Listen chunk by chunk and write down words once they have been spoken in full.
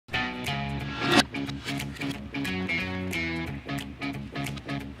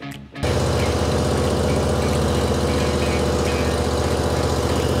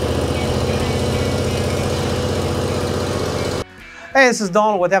Hey, this is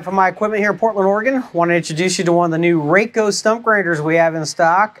Donald with FMI Equipment here in Portland, Oregon. Want to introduce you to one of the new RAYCO stump grinders we have in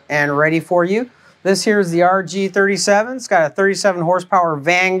stock and ready for you. This here is the RG37. It's got a 37 horsepower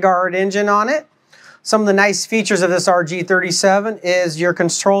Vanguard engine on it. Some of the nice features of this RG37 is your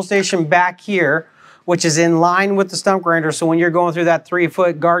control station back here, which is in line with the stump grinder. So when you're going through that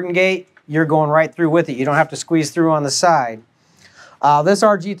 3-foot garden gate, you're going right through with it. You don't have to squeeze through on the side. This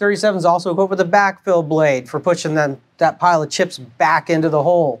RG37 is also equipped with a backfill blade for pushing that pile of chips back into the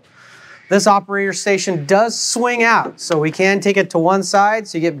hole. This operator station does swing out, so we can take it to one side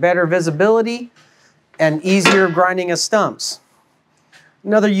so you get better visibility and easier grinding of stumps.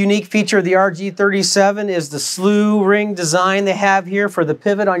 Another unique feature of the RG37 is the slew ring design they have here for the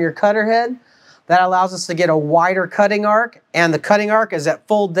pivot on your cutter head. That allows us to get a wider cutting arc, and the cutting arc is at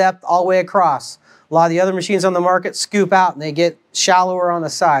full depth all the way across. A lot of the other machines on the market scoop out and they get shallower on the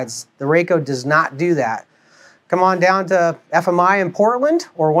sides. The RAYCO does not do that. Come on down to FMI in Portland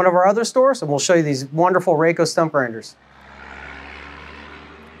or one of our other stores and we'll show you these wonderful RAYCO stump grinders.